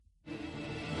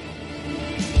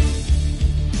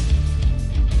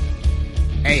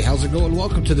how's it going?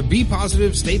 Welcome to the Be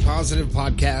Positive, Stay Positive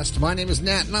podcast. My name is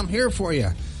Nat, and I'm here for you.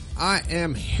 I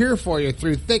am here for you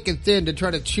through thick and thin to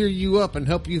try to cheer you up and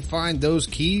help you find those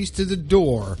keys to the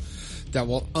door that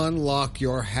will unlock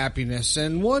your happiness.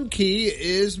 And one key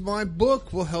is my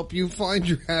book will help you find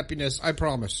your happiness. I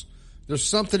promise. There's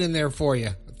something in there for you.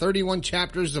 31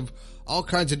 chapters of all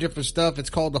kinds of different stuff. It's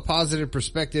called The Positive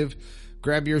Perspective.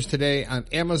 Grab yours today on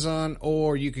Amazon,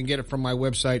 or you can get it from my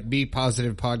website,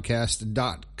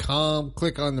 bepositivepodcast.com.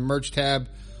 Click on the merch tab.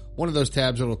 One of those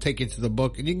tabs will take you to the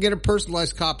book, and you can get a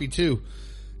personalized copy too.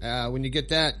 When you get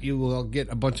that, you will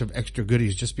get a bunch of extra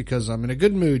goodies just because I'm in a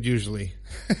good mood usually.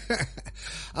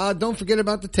 Don't forget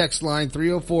about the text line,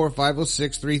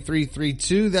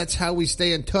 304-506-3332. That's how we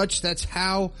stay in touch. That's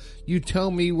how you tell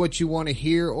me what you want to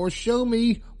hear or show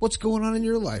me what's going on in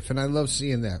your life, and I love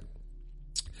seeing that.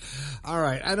 All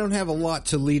right, I don't have a lot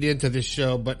to lead into this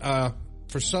show, but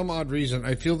for some odd reason,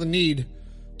 I feel the need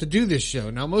to do this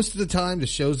show. Now, most of the time, the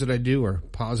shows that I do are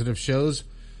positive shows.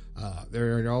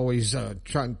 They're always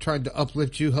trying to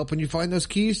uplift you, helping you find those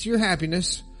keys to your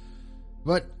happiness.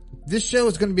 But this show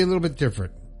is going to be a little bit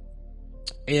different.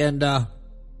 And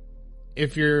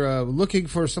if you're looking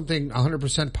for something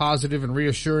 100% positive and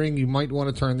reassuring, you might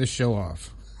want to turn this show off.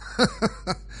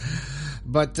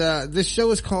 But this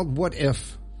show is called What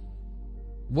If?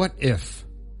 What if?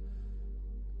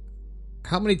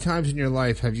 How many times in your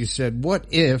life have you said, what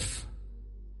if,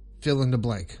 fill in the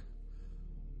blank?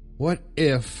 What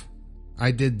if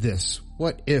I did this?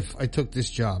 What if I took this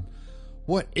job?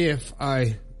 What if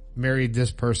I married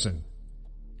this person?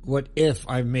 What if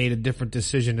I made a different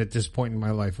decision at this point in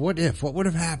my life? What if? What would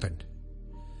have happened?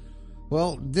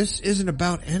 Well, this isn't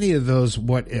about any of those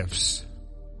what ifs.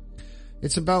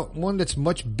 It's about one that's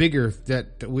much bigger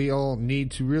that we all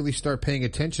need to really start paying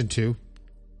attention to.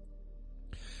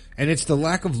 And it's the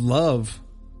lack of love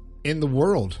in the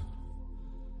world.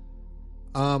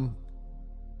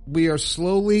 We are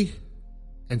slowly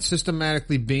and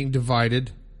systematically being divided.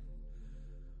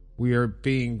 We are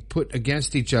being put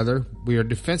against each other. We are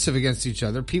defensive against each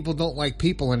other. People don't like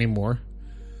people anymore.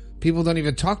 People don't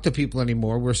even talk to people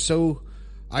anymore. We're so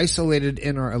isolated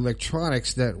in our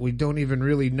electronics that we don't even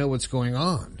really know what's going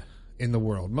on in the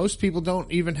world. Most people don't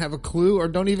even have a clue or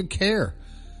don't even care.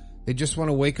 They just want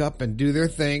to wake up and do their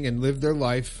thing and live their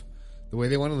life the way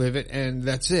they want to live it, and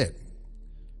that's it.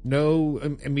 No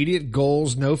immediate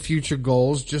goals, no future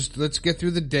goals. Just let's get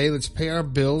through the day. Let's pay our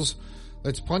bills.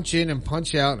 Let's punch in and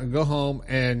punch out and go home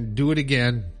and do it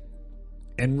again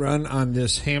and run on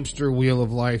this hamster wheel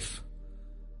of life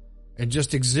and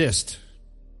just exist.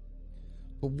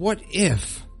 But what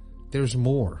if there's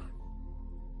more?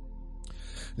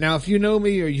 Now, if you know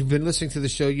me or you've been listening to the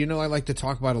show, you know I like to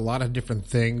talk about a lot of different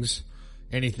things.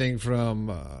 Anything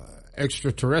from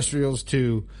extraterrestrials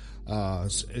to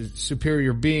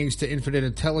superior beings to infinite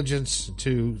intelligence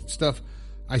to stuff.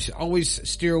 I always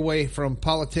steer away from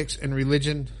politics and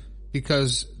religion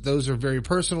because those are very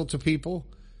personal to people.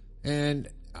 And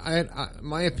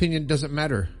my opinion doesn't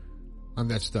matter on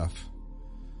that stuff.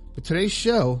 But today's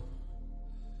show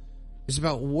is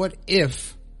about what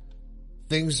if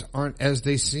things aren't as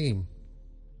they seem.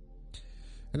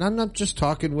 And I'm not just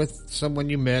talking with someone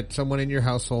you met, someone in your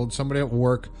household, somebody at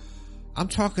work. I'm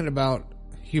talking about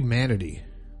humanity.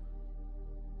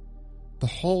 The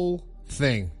whole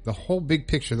thing, the whole big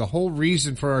picture, the whole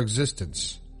reason for our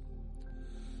existence.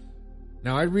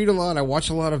 Now, I read a lot, I watch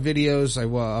a lot of videos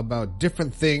about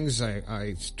different things.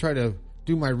 I try to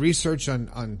do my research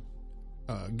on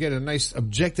get a nice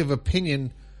objective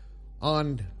opinion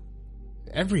on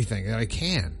everything that I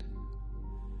can.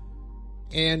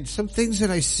 And some things that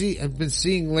I've been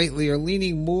seeing lately are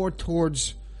leaning more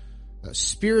towards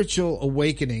spiritual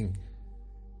awakening,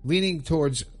 leaning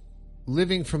towards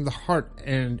living from the heart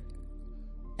and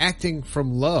acting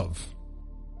from love.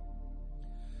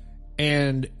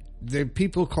 And the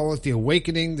people call it the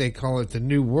awakening, they call it the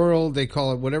new world, they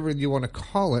call it whatever you want to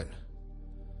call it.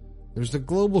 There's a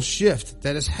global shift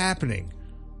that is happening.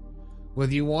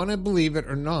 Whether you want to believe it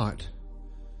or not,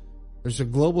 there's a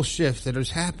global shift that is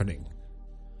happening.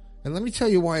 And let me tell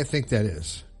you why I think that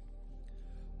is.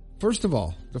 First of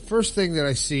all, the first thing that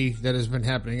I see that has been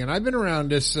happening, and I've been around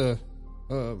this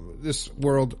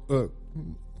world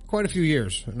quite a few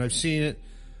years, and I've seen it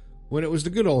when it was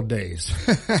the good old days.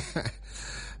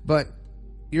 But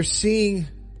you're seeing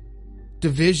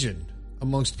division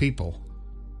amongst people.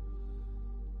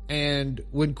 And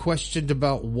when questioned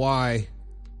about why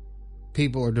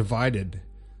people are divided,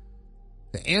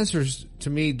 the answers to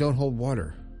me don't hold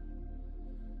water.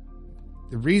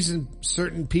 The reason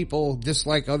certain people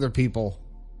dislike other people,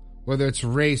 whether it's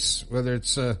race, whether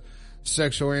it's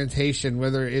sexual orientation,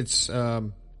 whether it's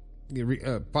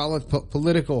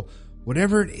political,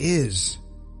 whatever it is,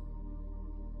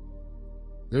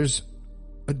 there's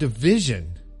a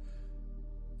division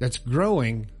that's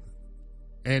growing,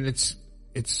 and it's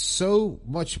so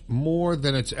much more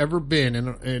than it's ever been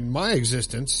in my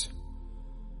existence,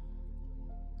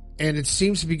 and it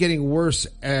seems to be getting worse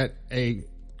at a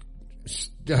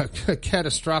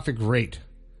catastrophic rate.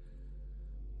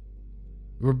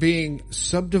 We're being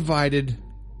subdivided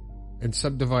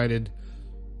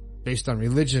based on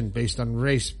religion, based on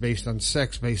race, based on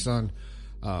sex, based on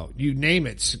you name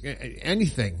it,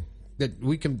 anything that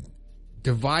we can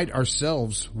divide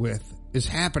ourselves with is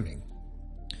happening.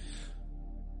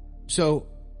 So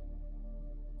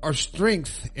our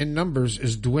strength in numbers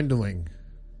is dwindling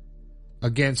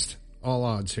against all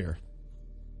odds here.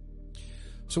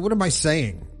 So what am I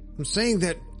saying? I'm saying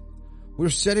that we're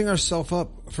setting ourselves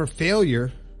up for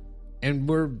failure, and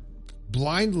we're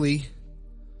blindly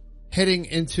heading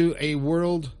into a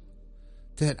world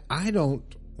that I don't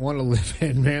want to live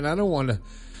in, man. I don't want to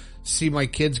see my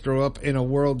kids grow up in a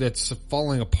world that's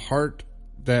falling apart,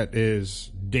 that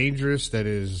is dangerous, that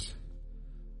is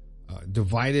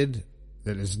divided,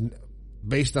 that is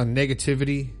based on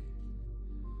negativity.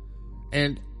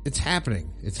 And it's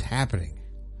happening. It's happening.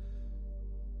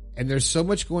 And there's so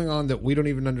much going on that we don't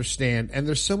even understand. And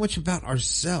there's so much about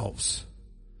ourselves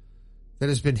that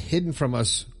has been hidden from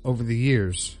us over the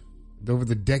years, over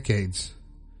the decades,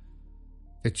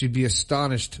 that you'd be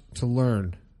astonished to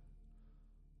learn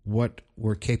what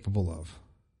we're capable of.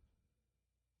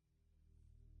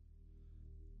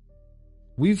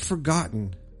 We've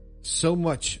forgotten so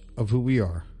much of who we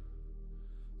are,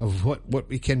 of what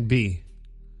we can be,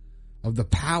 of the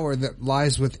power that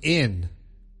lies within.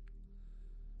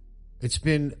 It's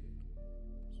been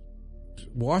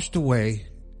washed away.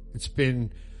 It's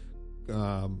been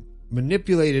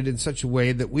manipulated in such a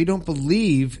way that we don't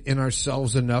believe in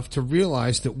ourselves enough to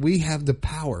realize that we have the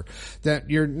power,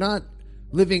 that you're not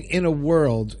living in a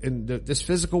world, in this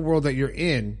physical world that you're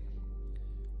in,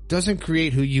 doesn't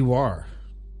create who you are.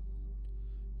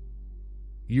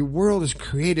 Your world is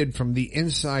created from the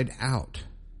inside out.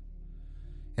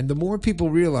 And the more people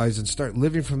realize and start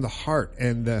living from the heart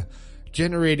and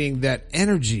generating that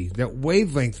energy, that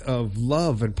wavelength of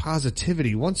love and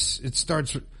positivity, once it's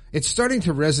starting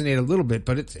to resonate a little bit,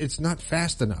 but it's not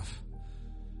fast enough.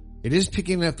 It is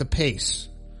picking up the pace.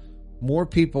 More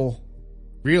people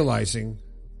realizing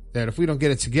that if we don't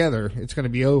get it together, it's going to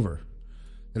be over.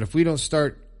 That if we don't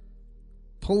start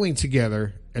pulling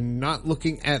together and not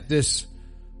looking at this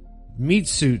meat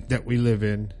suit that we live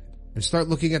in, and start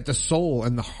looking at the soul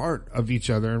and the heart of each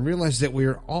other, and realize that we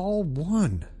are all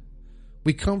one.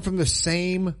 We come from the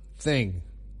same thing.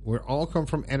 We all come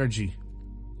from energy,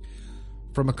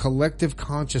 from a collective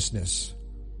consciousness.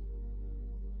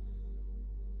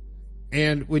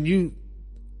 And when you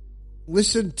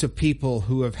listen to people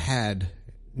who have had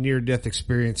near-death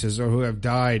experiences or who have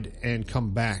died and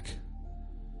come back,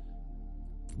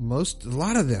 a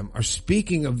lot of them are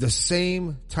speaking of the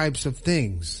same types of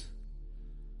things.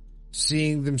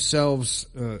 Seeing themselves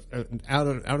out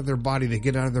of their body. They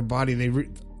get out of their body. They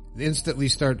instantly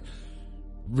start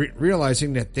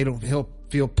realizing that they don't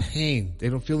feel pain. They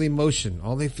don't feel emotion.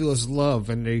 All they feel is love.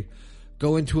 And they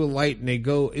go into a light, and they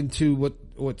go into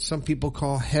what some people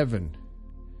call heaven.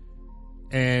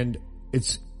 And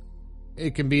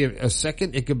it can be a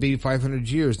second. It could be 500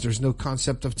 years. There's no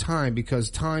concept of time, because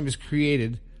time is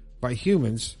created by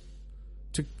humans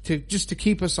to just to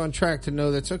keep us on track, to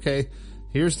know that's okay.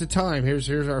 Here's the time. Here's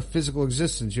our physical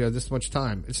existence. You have this much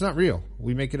time. It's not real.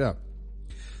 We make it up.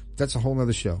 That's a whole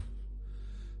nother show.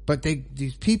 But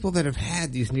these people that have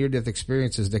had these near-death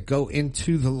experiences, that go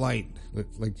into the light,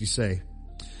 like you say,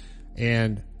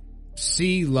 and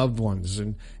see loved ones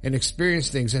and experience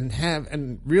things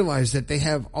and realize that they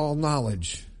have all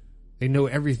knowledge. They know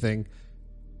everything,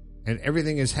 and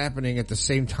everything is happening at the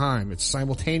same time. It's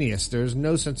simultaneous. There's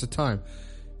no sense of time.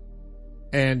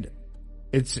 And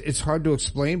it's hard to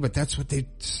explain, but that's what they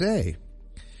say.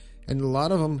 And a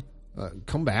lot of them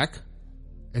come back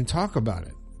and talk about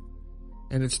it.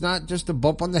 And it's not just a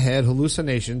bump on the head,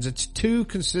 hallucinations. It's too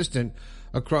consistent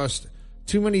across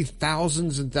too many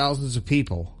thousands and thousands of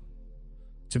people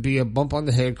to be a bump on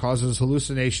the head causes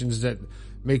hallucinations that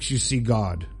makes you see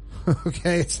God.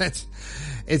 Okay?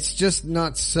 It's just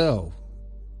not so.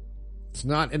 It's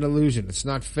not an illusion. It's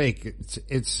not fake.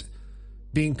 It's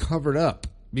being covered up.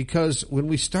 Because when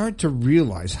we start to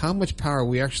realize how much power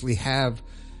we actually have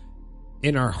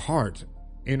in our heart,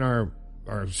 in our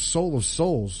soul of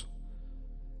souls,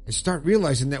 and start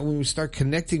realizing that when we start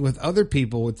connecting with other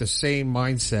people with the same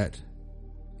mindset,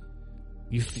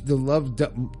 The love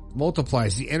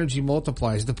multiplies, the energy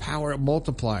multiplies, the power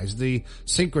multiplies, the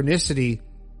synchronicity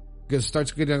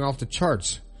starts getting off the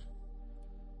charts.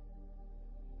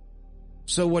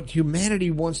 So what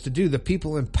humanity wants to do, the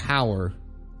people in power,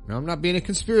 now I'm not being a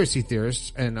conspiracy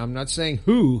theorist, and I'm not saying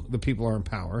who the people are in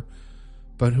power,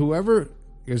 but whoever,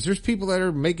 because there's people that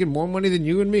are making more money than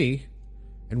you and me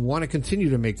and want to continue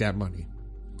to make that money.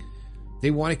 They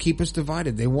want to keep us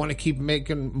divided. They want to keep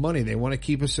making money. They want to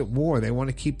keep us at war. They want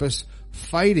to keep us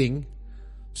fighting,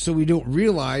 so we don't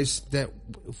realize that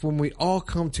when we all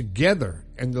come together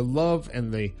and the love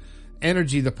and the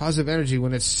energy, the positive energy,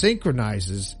 when it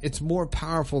synchronizes, it's more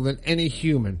powerful than any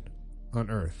human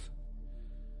on earth.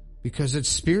 Because it's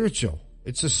spiritual.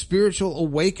 It's a spiritual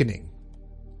awakening.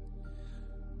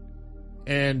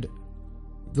 And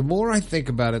the more I think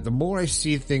about it, the more I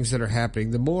see things that are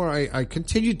happening, the more I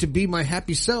continue to be my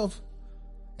happy self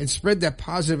and spread that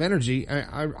positive energy.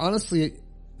 I honestly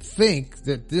think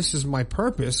that this is my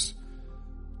purpose,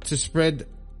 to spread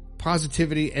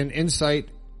positivity and insight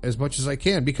as much as I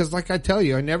can. Because like I tell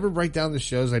you, I never write down the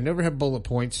shows. I never have bullet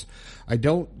points. I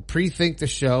don't pre-think the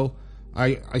show.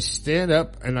 I stand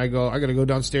up and I go, I got to go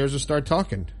downstairs and start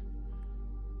talking.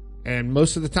 And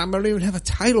most of the time, I don't even have a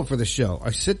title for the show. I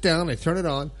sit down, I turn it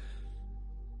on,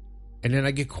 and then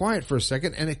I get quiet for a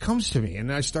second, and it comes to me,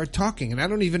 and I start talking. And I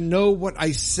don't even know what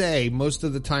I say most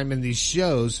of the time in these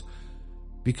shows,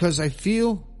 because I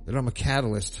feel that I'm a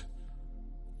catalyst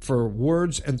for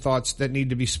words and thoughts that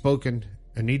need to be spoken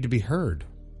and need to be heard.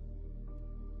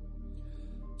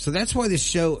 So that's why this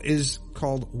show is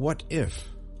called What If?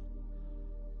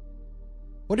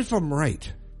 What if I'm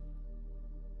right?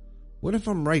 What if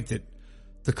I'm right that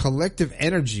the collective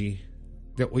energy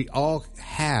that we all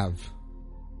have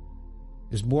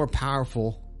is more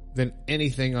powerful than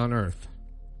anything on earth?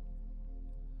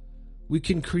 We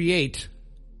can create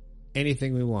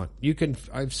anything we want.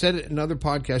 I've said it in other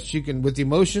podcasts, with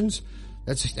emotions,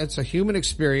 that's a human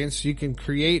experience. You can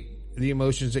create the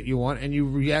emotions that you want, and you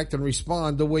react and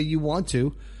respond the way you want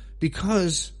to,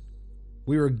 because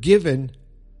we were given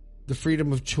the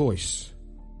freedom of choice.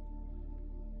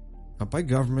 Not by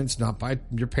governments, not by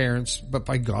your parents, but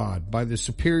by God, by the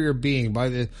superior being, by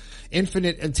the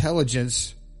infinite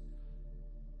intelligence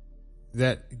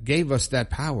that gave us that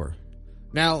power.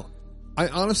 Now, I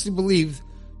honestly believe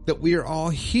that we are all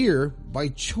here by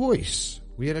choice.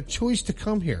 We had a choice to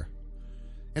come here.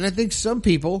 And I think some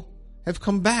people have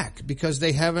come back because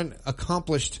they haven't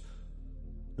accomplished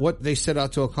what they set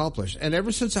out to accomplish. And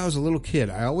ever since I was a little kid,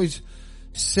 I always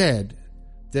said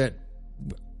that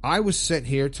I was sent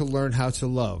here to learn how to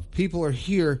love. People are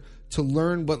here to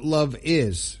learn what love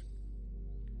is.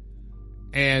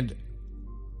 And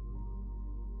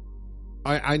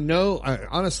I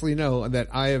honestly know that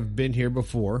I have been here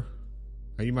before.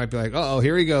 You might be like, oh,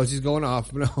 here he goes. He's going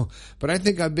off. No, but I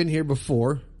think I've been here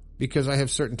before because I have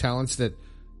certain talents that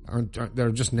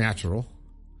are just natural.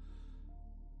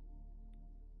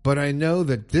 But I know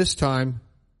that this time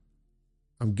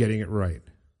I'm getting it right.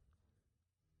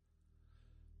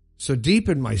 So deep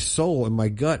in my soul, in my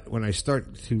gut, when I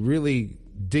start to really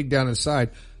dig down inside,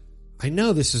 I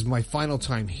know this is my final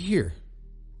time here,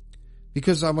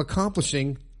 because I'm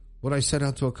accomplishing what I set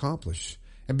out to accomplish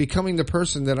and becoming the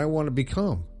person that I want to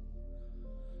become.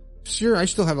 Sure, I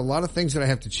still have a lot of things that I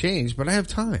have to change, but I have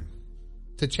time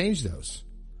to change those,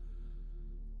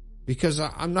 because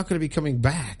I'm not going to be coming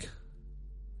back,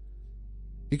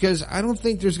 because I don't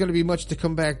think there's going to be much to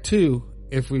come back to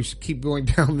if we keep going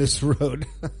down this road.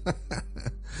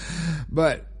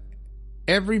 But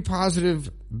every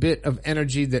positive bit of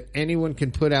energy that anyone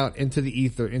can put out into the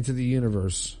ether, into the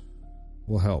universe,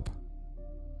 will help.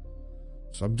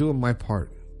 So I'm doing my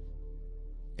part.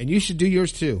 And you should do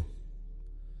yours too.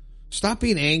 Stop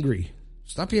being angry.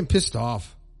 Stop being pissed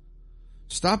off.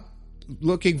 Stop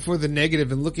looking for the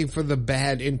negative and looking for the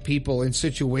bad in people, in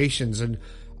situations, and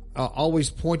always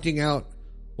pointing out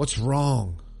what's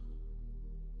wrong.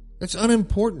 That's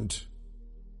unimportant.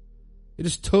 It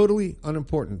is totally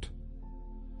unimportant.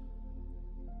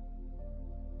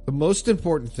 The most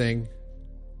important thing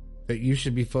that you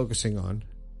should be focusing on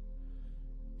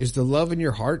is the love in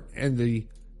your heart and the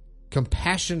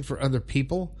compassion for other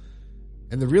people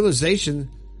and the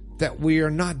realization that we are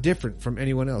not different from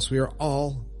anyone else. We are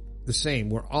all the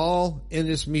same. We're all in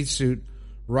this meat suit,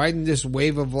 riding this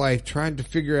wave of life, trying to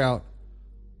figure out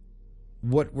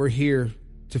what we're here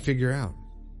to figure out.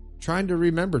 Trying to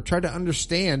remember, try to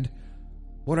understand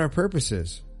what our purpose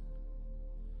is.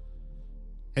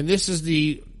 And this is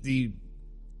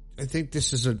I think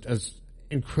this is an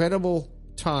incredible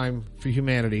time for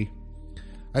humanity.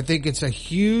 I think it's a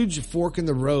huge fork in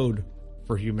the road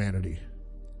for humanity.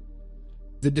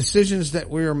 the decisions that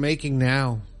we are making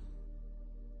now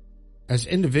as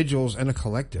individuals and a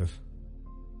collective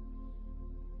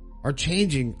are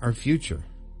changing our future.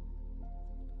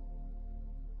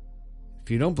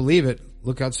 If you don't believe it,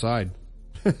 look outside.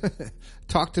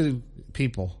 Talk to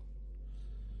people.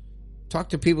 Talk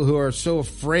to people who are so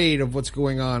afraid of what's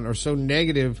going on, or so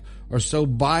negative, or so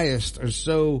biased, or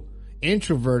so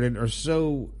introverted, or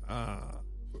so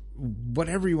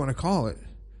whatever you want to call it.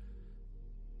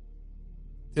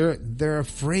 They're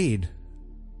afraid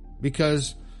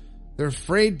because they're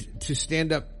afraid to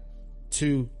stand up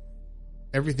to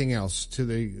everything else, to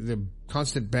the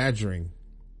constant badgering.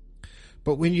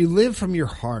 But when you live from your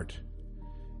heart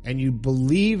and you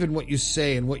believe in what you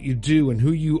say and what you do and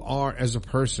who you are as a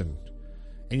person,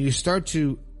 and you start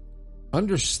to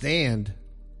understand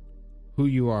who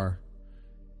you are,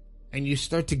 and you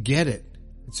start to get it.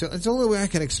 It's the only way I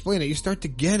can explain it. You start to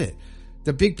get it.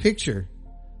 The big picture.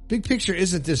 Big picture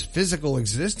isn't this physical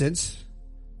existence.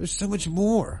 There's so much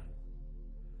more.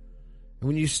 And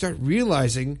when you start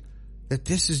realizing that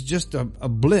this is just a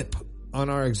blip on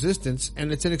our existence,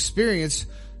 and it's an experience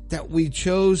that we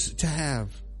chose to have.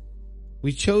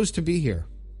 We chose to be here.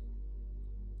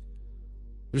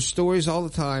 There's stories all the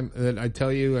time that I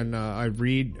tell you, and I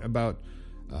read about.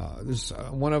 This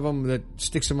one of them that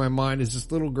sticks in my mind is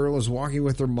this little girl is walking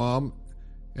with her mom,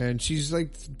 and she's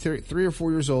like 3 or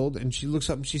 4 years old, and she looks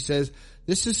up and she says,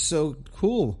 "This is so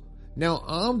cool. Now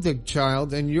I'm the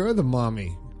child and you're the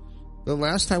mommy. The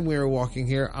last time we were walking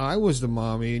here, I was the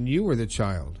mommy and you were the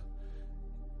child."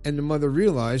 And the mother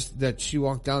realized that she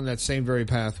walked down that same very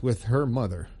path with her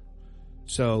mother.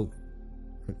 So,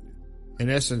 in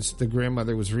essence, the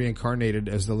grandmother was reincarnated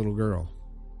as the little girl.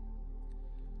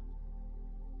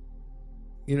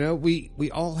 You know, we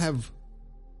all have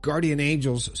guardian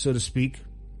angels, so to speak.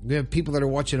 We have people that are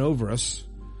watching over us,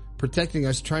 protecting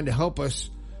us, trying to help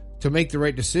us to make the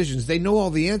right decisions. They know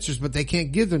all the answers, but they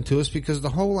can't give them to us because the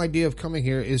whole idea of coming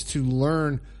here is to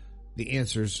learn the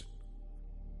answers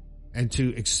and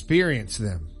to experience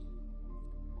them.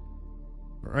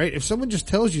 Right? If someone just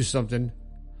tells you something,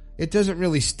 it doesn't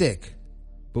really stick.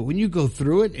 But when you go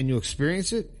through it and you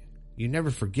experience it, you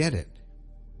never forget it.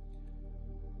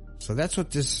 So that's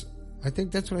what I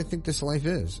think this life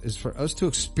is for us to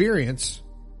experience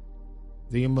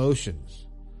the emotions,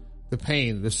 the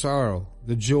pain, the sorrow,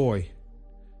 the joy,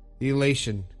 the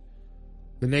elation,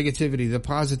 the negativity, the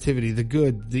positivity, the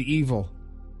good, the evil,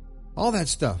 all that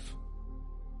stuff.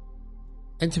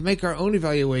 And to make our own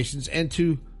evaluations and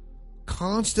to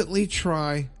constantly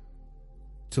try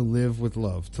to live with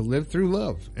love, to live through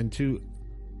love, and to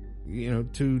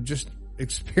just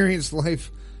experience life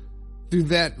through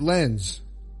that lens.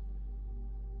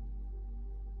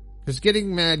 Because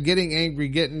getting mad, getting angry,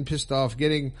 getting pissed off,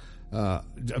 getting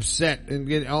upset, and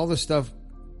getting all this stuff,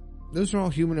 those are all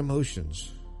human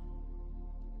emotions.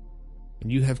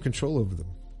 And you have control over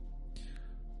them.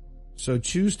 So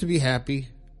choose to be happy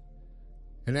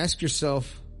and ask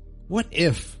yourself, what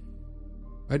if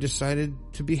I decided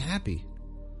to be happy?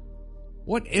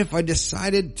 What if I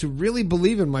decided to really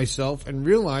believe in myself and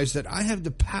realize that I have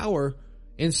the power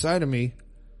inside of me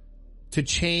to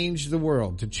change the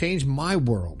world, to change my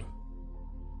world?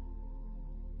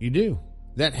 You do.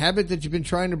 That habit that you've been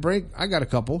trying to break, I got a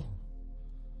couple.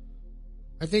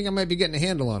 I think I might be getting a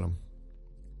handle on them.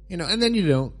 And then you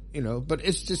don't, but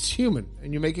it's just human,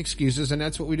 and you make excuses, and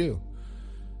that's what we do.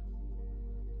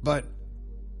 But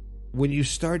when you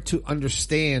start to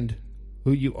understand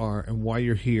who you are and why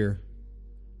you're here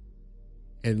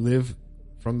and live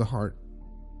from the heart,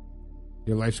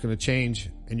 your life's going to change,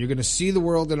 and you're going to see the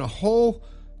world in a whole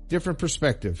different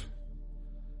perspective.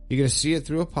 You're going to see it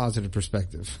through a positive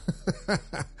perspective.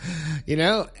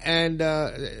 And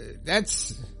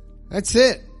that's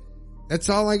it. That's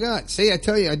all I got. See, I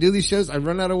tell you, I do these shows, I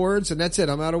run out of words, and that's it.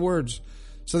 I'm out of words.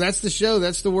 So that's the show.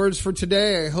 That's the words for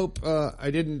today. I hope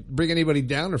I didn't bring anybody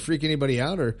down or freak anybody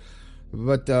out,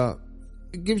 but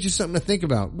it gives you something to think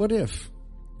about. What if?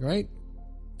 Right?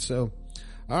 So,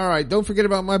 all right. Don't forget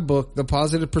about my book, The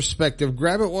Positive Perspective.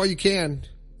 Grab it while you can.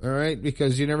 All right?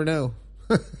 Because you never know.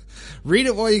 Read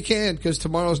it while you can, because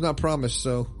tomorrow's not promised,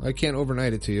 so I can't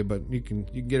overnight it to you, but you can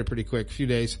get it pretty quick, a few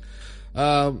days.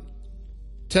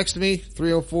 Text me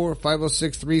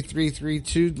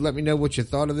 304-506-3332. Let me know what you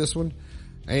thought of this one,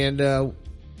 and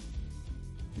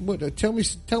tell me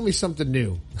something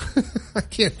new. I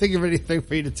can't think of anything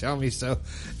for you to tell me, so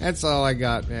that's all I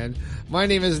got, man. My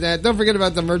name is Nat. Don't forget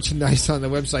about the merchandise on the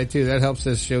website too. That helps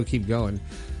this show keep going.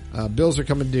 Bills are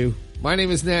coming due. My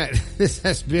name is Nat. This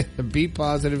has been the Be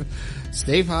Positive,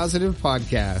 Stay Positive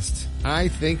podcast. I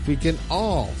think we can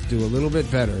all do a little bit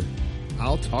better.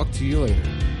 I'll talk to you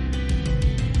later.